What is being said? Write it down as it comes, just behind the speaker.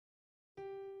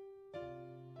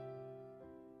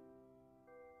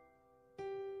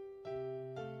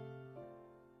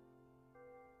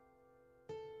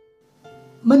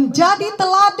menjadi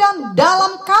teladan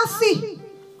dalam kasih.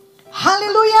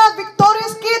 Haleluya,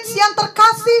 Victorious Kids yang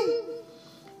terkasih.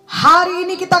 Hari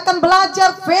ini kita akan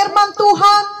belajar firman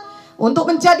Tuhan untuk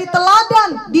menjadi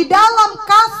teladan di dalam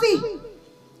kasih.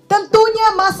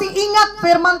 Tentunya masih ingat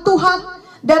firman Tuhan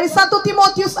dari 1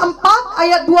 Timotius 4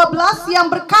 ayat 12 yang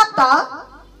berkata,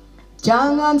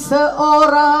 jangan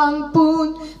seorang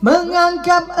pun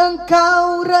menganggap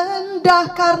engkau rendah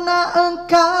karena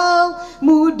engkau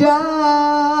muda,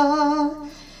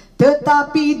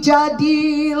 tetapi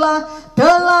jadilah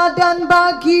teladan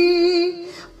bagi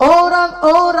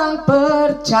orang-orang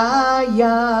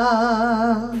percaya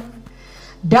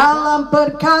dalam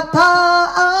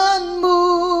perkataanmu,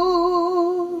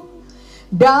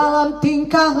 dalam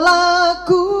tingkah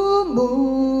lakumu,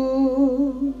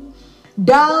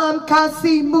 dalam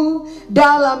kasihmu,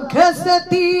 dalam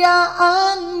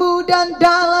kesetiaanmu, dan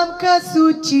dalam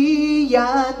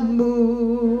kesucianmu.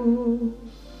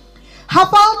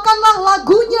 Hafalkanlah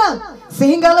lagunya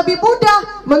sehingga lebih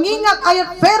mudah mengingat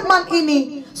ayat firman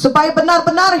ini, supaya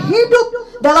benar-benar hidup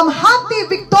dalam hati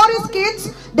Victorious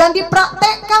Kids dan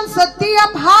dipraktekkan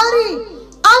setiap hari.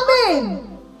 Amin.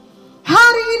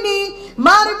 Hari ini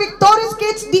mari Victorious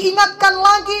Kids diingatkan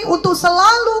lagi untuk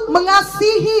selalu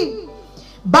mengasihi.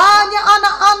 Banyak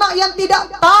anak-anak yang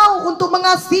tidak tahu untuk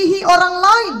mengasihi orang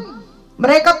lain.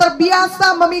 Mereka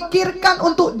terbiasa memikirkan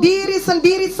untuk diri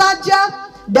sendiri saja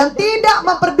dan tidak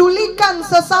memperdulikan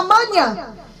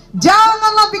sesamanya.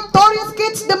 Janganlah Victorious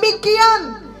Kids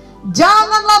demikian.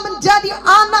 Janganlah menjadi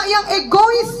anak yang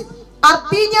egois,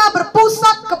 artinya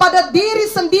berpusat kepada diri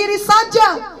sendiri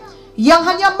saja, yang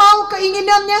hanya mau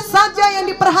keinginannya saja yang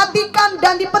diperhatikan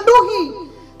dan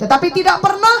dipenuhi, tetapi tidak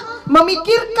pernah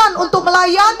memikirkan untuk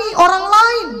melayani orang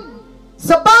lain.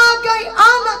 Sebagai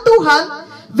anak Tuhan,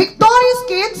 Victorious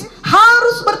Kids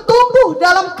harus bertumbuh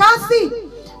dalam kasih,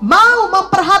 mau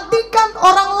memperhatikan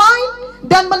orang lain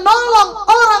dan menolong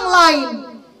orang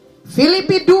lain.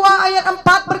 Filipi 2 ayat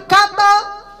 4 berkata,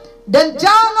 dan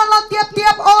janganlah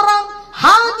tiap-tiap orang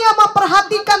hanya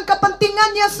memperhatikan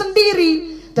kepentingannya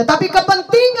sendiri, tetapi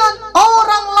kepentingan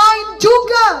orang lain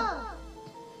juga.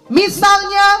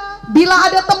 Misalnya,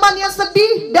 bila ada teman yang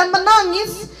sedih dan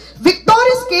menangis,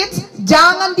 Victorious Kids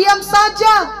jangan diam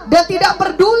saja dan tidak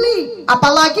peduli,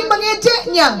 apalagi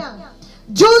mengejeknya.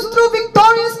 Justru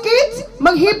Victorious Kids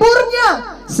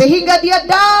menghiburnya sehingga dia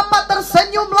dapat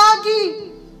tersenyum lagi.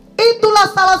 Itulah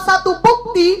salah satu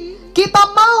bukti kita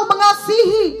mau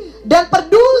mengasihi dan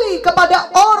peduli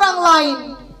kepada orang lain.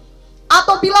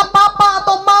 Atau bila papa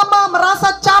atau mama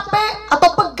merasa capek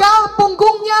atau pegal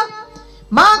punggungnya,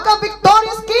 maka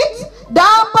Victorious Kids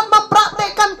dapat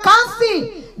mempraktekkan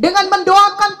kasih dengan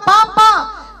mendoakan papa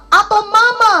atau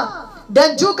mama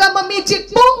dan juga memijit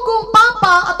punggung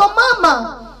papa atau mama.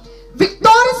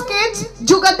 Victorious Kids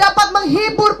juga dapat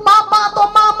menghibur papa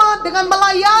atau mama dengan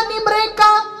melayani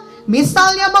mereka,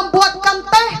 misalnya membuatkan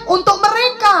teh untuk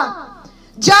mereka.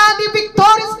 Jadi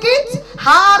Victorious Kids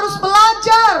harus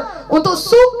belajar untuk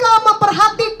suka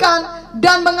memperhatikan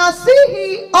dan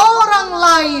mengasihi orang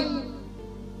lain.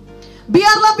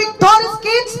 Biarlah Victorious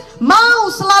Kids mau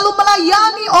selalu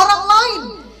melayani orang lain,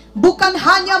 bukan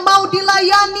hanya mau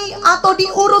dilayani atau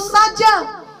diurus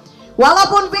saja.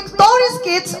 Walaupun Victorious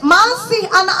Kids masih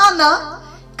anak-anak,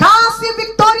 kasih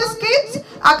Victorious Kids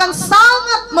akan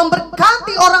sangat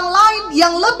memberkati orang lain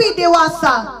yang lebih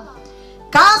dewasa.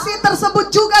 Kasih tersebut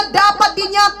juga dapat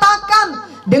dinyatakan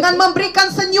dengan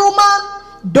memberikan senyuman,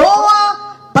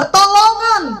 doa,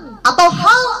 pertolongan, atau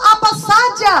hal apa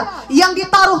saja yang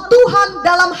ditaruh Tuhan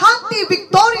dalam hati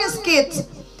Victorious Kids.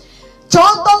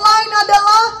 Contoh lain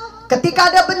adalah ketika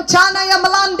ada bencana yang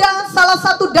melanda salah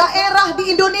satu daerah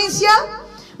di Indonesia,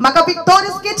 maka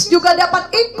Victorious Kids juga dapat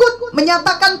ikut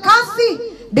menyatakan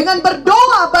kasih dengan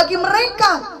berdoa bagi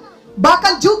mereka.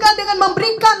 Bahkan juga dengan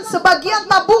memberikan sebagian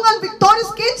tabungan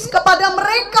Victorious Kids kepada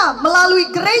mereka melalui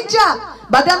gereja,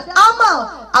 badan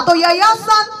amal, atau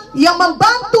yayasan yang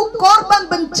membantu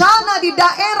korban bencana di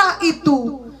daerah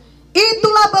itu.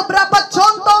 Itulah beberapa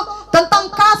contoh tentang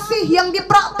kasih yang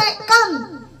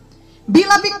dipraktekkan.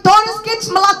 Bila Victorious Kids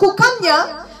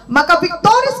melakukannya, maka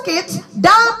Victorious Kids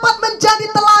dapat menjadi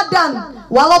teladan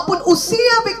walaupun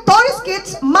usia Victorious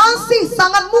Kids masih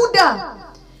sangat muda.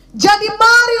 Jadi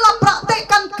marilah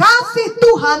praktekkan kasih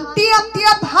Tuhan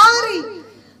tiap-tiap hari.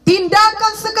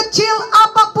 Tindakan sekecil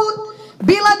apapun,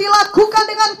 bila dilakukan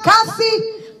dengan kasih,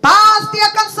 pasti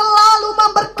akan selalu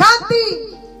memberkati.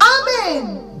 Amin.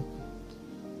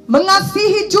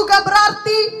 Mengasihi juga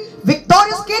berarti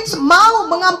Victorious Kids mau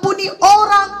mengampuni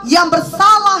orang yang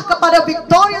bersalah kepada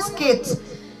Victorious Kids.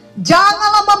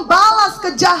 Janganlah membalas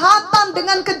kejahatan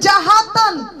dengan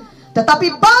kejahatan, tetapi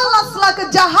balaslah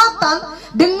kejahatan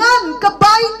dengan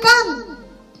kebaikan.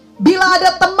 Bila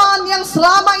ada teman yang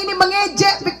selama ini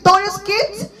mengejek Victorious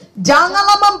Kids,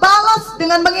 janganlah membalas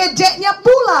dengan mengejeknya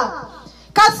pula.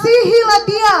 Kasihilah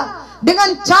dia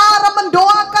dengan cara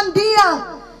mendoakan dia.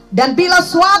 Dan bila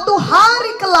suatu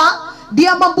hari kelak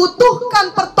dia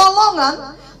membutuhkan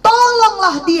pertolongan,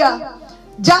 tolonglah dia.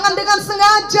 Jangan dengan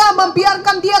sengaja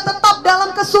membiarkan dia tetap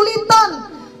dalam kesulitan,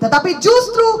 tetapi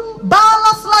justru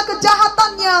balaslah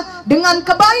kejahatannya dengan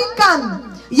kebaikan,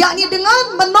 yakni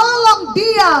dengan menolong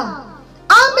dia.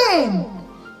 Amin.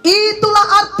 Itulah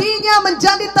artinya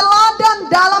menjadi teladan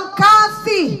dalam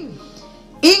kasih.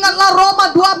 Ingatlah Roma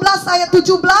 12 ayat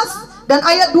 17 dan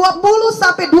ayat 20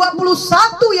 sampai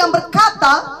 21 yang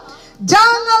berkata,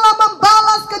 janganlah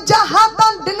membalas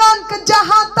kejahatan dengan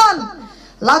kejahatan.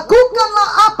 Lakukanlah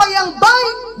apa yang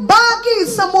baik bagi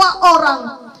semua orang.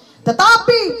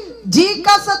 Tetapi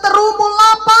jika seterumu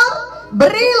lapar,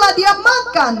 berilah dia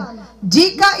makan.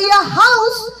 Jika ia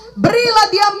haus, berilah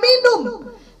dia minum.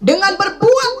 Dengan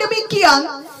berbuat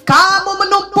demikian, kamu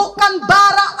menumpukan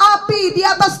bara api di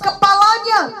atas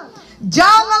kepalanya.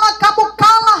 Janganlah kamu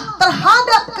kalah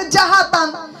terhadap kejahatan,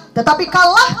 tetapi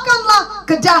kalahkanlah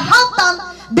kejahatan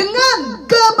dengan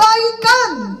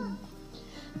kebaikan.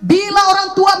 Bila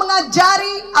orang tua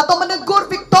mengajari atau menegur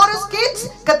Victorious Kids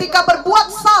ketika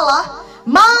berbuat salah,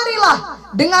 marilah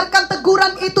dengarkan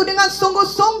teguran itu dengan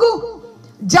sungguh-sungguh.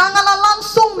 Janganlah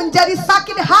langsung menjadi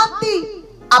sakit hati,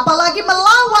 apalagi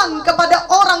melawan kepada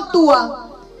orang tua.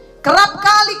 Kerap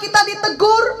kali kita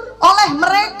ditegur oleh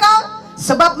mereka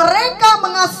sebab mereka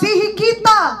mengasihi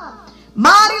kita.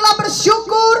 Marilah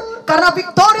bersyukur karena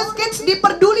Victorious Kids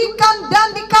diperdulikan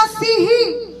dan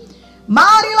dikasihi.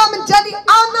 Marilah menjadi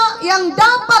anak yang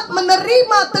dapat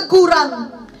menerima teguran.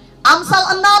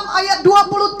 Amsal 6 ayat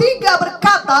 23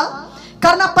 berkata,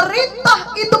 karena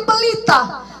perintah itu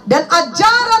pelita dan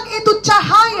ajaran itu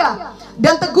cahaya,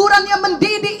 dan teguran yang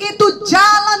mendidik itu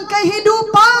jalan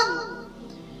kehidupan.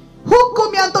 Hukum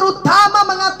yang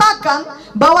terutama mengatakan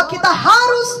bahwa kita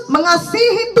harus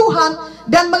mengasihi Tuhan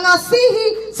dan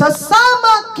mengasihi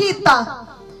sesama kita.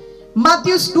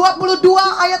 Matius 22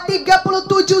 ayat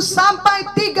 37 sampai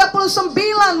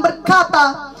 39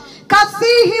 berkata,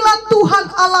 kasihilah Tuhan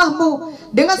Allahmu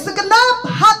dengan segenap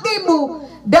hatimu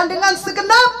dan dengan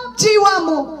segenap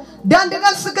jiwamu dan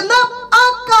dengan segenap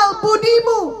akal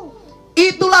budimu.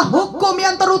 Itulah hukum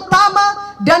yang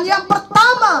terutama dan yang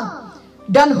pertama.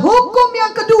 Dan hukum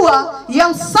yang kedua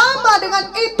yang sama dengan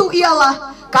itu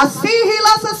ialah,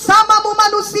 kasihilah sesamamu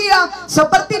manusia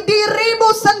seperti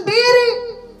dirimu sendiri.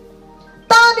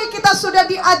 Tadi kita sudah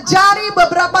diajari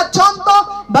beberapa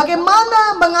contoh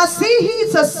bagaimana mengasihi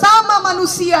sesama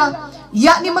manusia,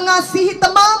 yakni mengasihi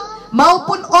teman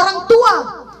maupun orang tua.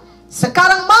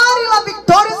 Sekarang marilah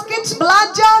Victorious Kids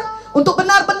belajar untuk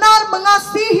benar-benar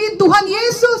mengasihi Tuhan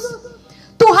Yesus.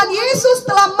 Tuhan Yesus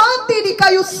telah mati di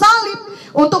kayu salib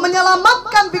untuk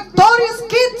menyelamatkan Victorious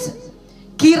Kids.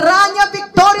 Kiranya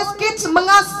Victorious Kids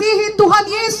mengasihi Tuhan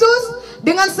Yesus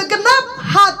dengan segenap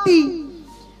hati.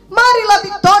 Marilah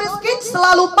Victorious Kids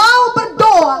selalu mau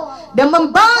berdoa dan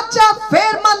membaca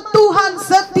firman Tuhan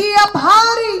setiap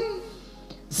hari.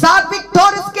 Saat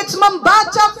Victorious Kids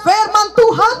membaca firman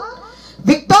Tuhan,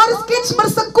 Victorious Kids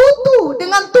bersekutu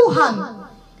dengan Tuhan.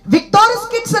 Victorious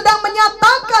Kids sedang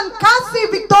menyatakan kasih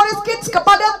Victorious Kids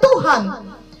kepada Tuhan.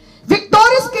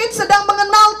 Victorious Kids sedang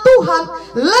mengenal Tuhan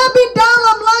lebih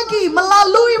dalam lagi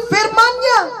melalui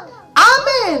firman-Nya.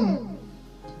 Amin.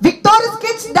 Victorious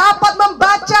Kids dapat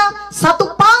membaca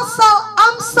satu pasal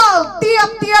Amsal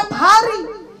tiap-tiap hari,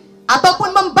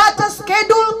 ataupun membaca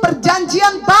skedul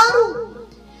perjanjian baru.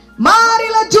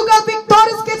 Marilah juga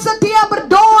Victorious Kids setia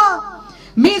berdoa.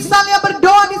 Misalnya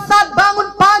berdoa di saat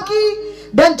bangun pagi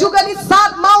dan juga di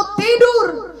saat mau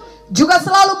tidur. Juga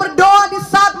selalu berdoa di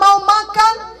saat mau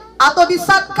makan atau di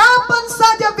saat kapan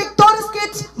saja Victorious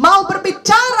Kids mau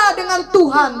berbicara dengan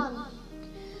Tuhan.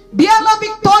 Biarlah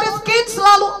Victorious Kids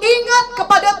selalu ingat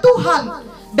kepada Tuhan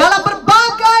dalam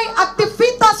berbagai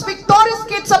aktivitas Victorious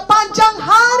Kids sepanjang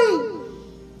hari.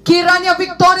 Kiranya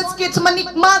Victorious Kids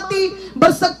menikmati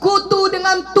bersekutu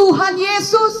dengan Tuhan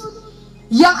Yesus,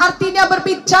 yang artinya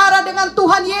berbicara dengan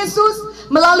Tuhan Yesus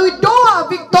melalui doa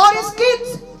Victorious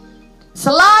Kids.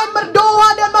 Selain berdoa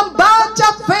dan membaca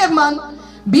firman,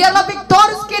 biarlah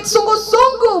Victorious Kids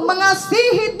sungguh-sungguh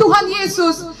mengasihi Tuhan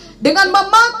Yesus dengan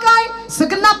memakai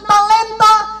segenap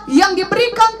talenta yang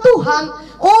diberikan Tuhan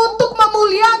untuk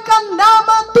memuliakan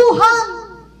nama Tuhan.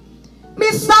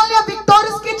 Misalnya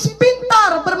Victorious Kids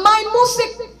pintar bermain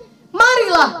musik,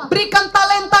 marilah berikan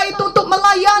talenta itu untuk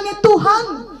melayani Tuhan.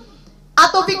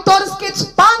 Atau Victorious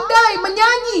Kids pandai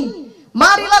menyanyi,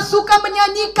 Marilah suka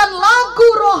menyanyikan lagu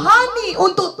rohani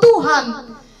untuk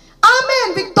Tuhan. Amin,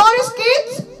 Victorious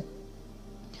Kids.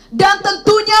 Dan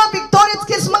tentunya Victorious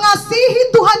Kids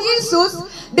mengasihi Tuhan Yesus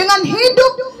dengan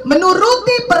hidup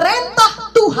menuruti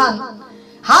perintah Tuhan.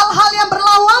 Hal-hal yang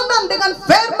berlawanan dengan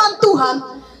firman Tuhan,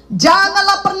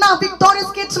 janganlah pernah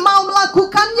Victorious Kids mau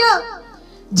melakukannya.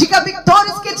 Jika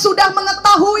Victorious Kids sudah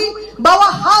mengetahui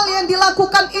bahwa hal yang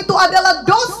dilakukan itu adalah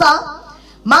dosa,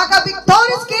 maka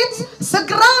Victorious Kids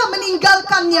segera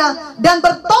meninggalkannya dan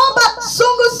bertobat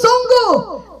sungguh-sungguh.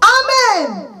 Amin.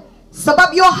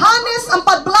 Sebab Yohanes 14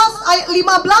 ayat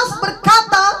 15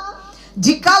 berkata,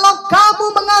 jikalau kamu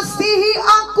mengasihi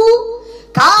aku,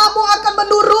 kamu akan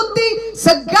menuruti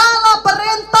segala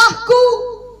perintahku.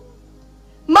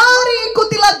 Mari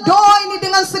ikutilah doa ini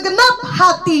dengan segenap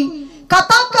hati.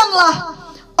 Katakanlah,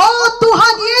 oh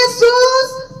Tuhan Yesus,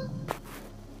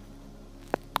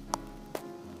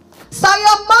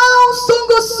 saya mau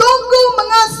sungguh-sungguh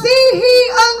mengasihi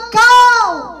Engkau.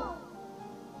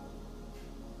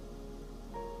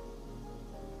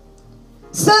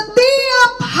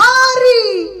 Setiap hari.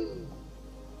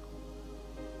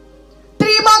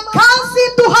 Terima kasih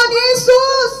Tuhan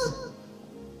Yesus,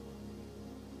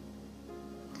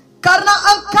 karena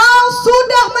Engkau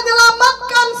sudah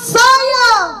menyelamatkan saya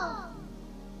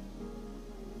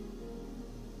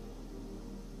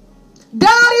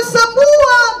dari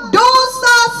semua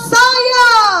dosa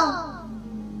saya.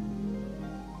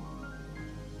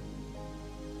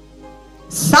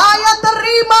 Saya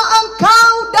terima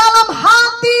Engkau dalam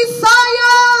hati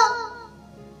saya.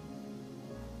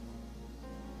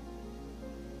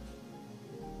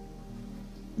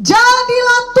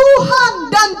 Jadilah Tuhan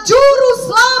dan Juru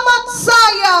Selamat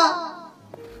saya.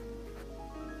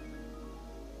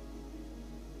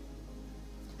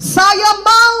 Saya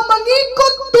mau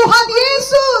mengikut Tuhan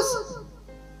Yesus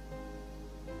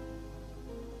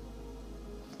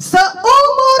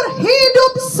seumur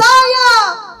hidup saya.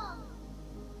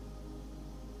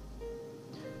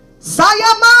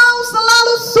 Saya mau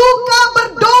selalu suka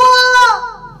berdoa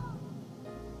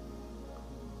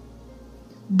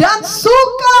dan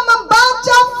suka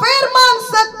membaca firman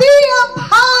setiap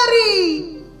hari.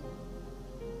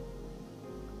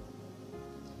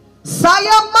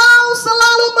 Saya mau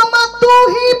selalu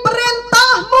mematuhi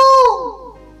perintah-Mu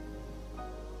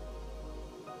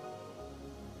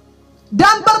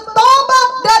dan bertobat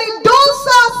dari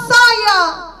dosa saya.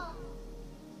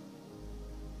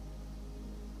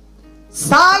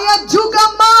 Saya juga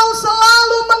mau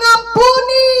selalu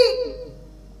mengampuni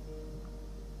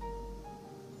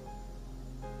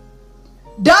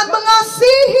dan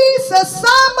mengasihi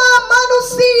sesama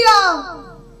manusia.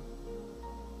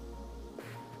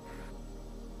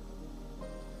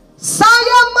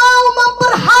 Saya mau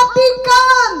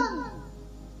memperhatikan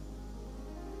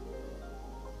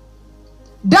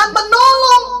dan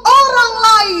menolong orang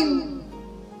lain.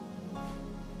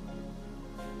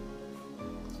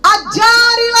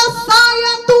 Ajarilah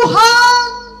saya Tuhan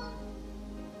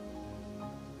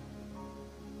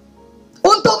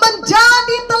untuk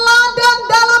menjadi teladan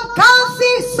dalam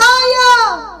kasih saya.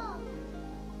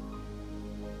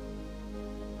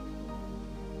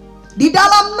 Di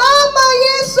dalam nama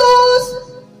Yesus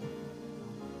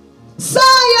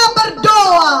saya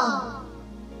berdoa.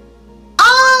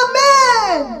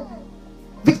 Amin.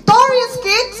 Victorious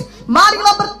Kids,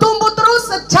 marilah bertumbuh terus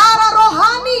secara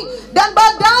rohani dan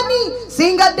badani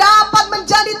sehingga dapat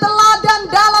menjadi teladan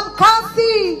dalam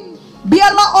kasih.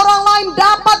 Biarlah orang lain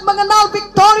dapat mengenal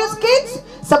Victorious Kids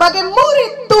sebagai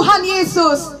murid Tuhan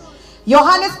Yesus.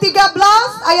 Yohanes 13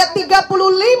 ayat 35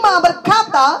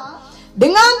 berkata,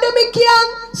 dengan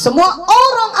demikian semua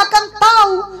orang akan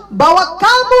tahu bahwa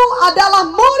kamu adalah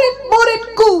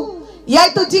murid-muridku,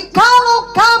 yaitu jikalau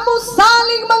kamu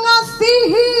saling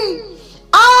mengasihi.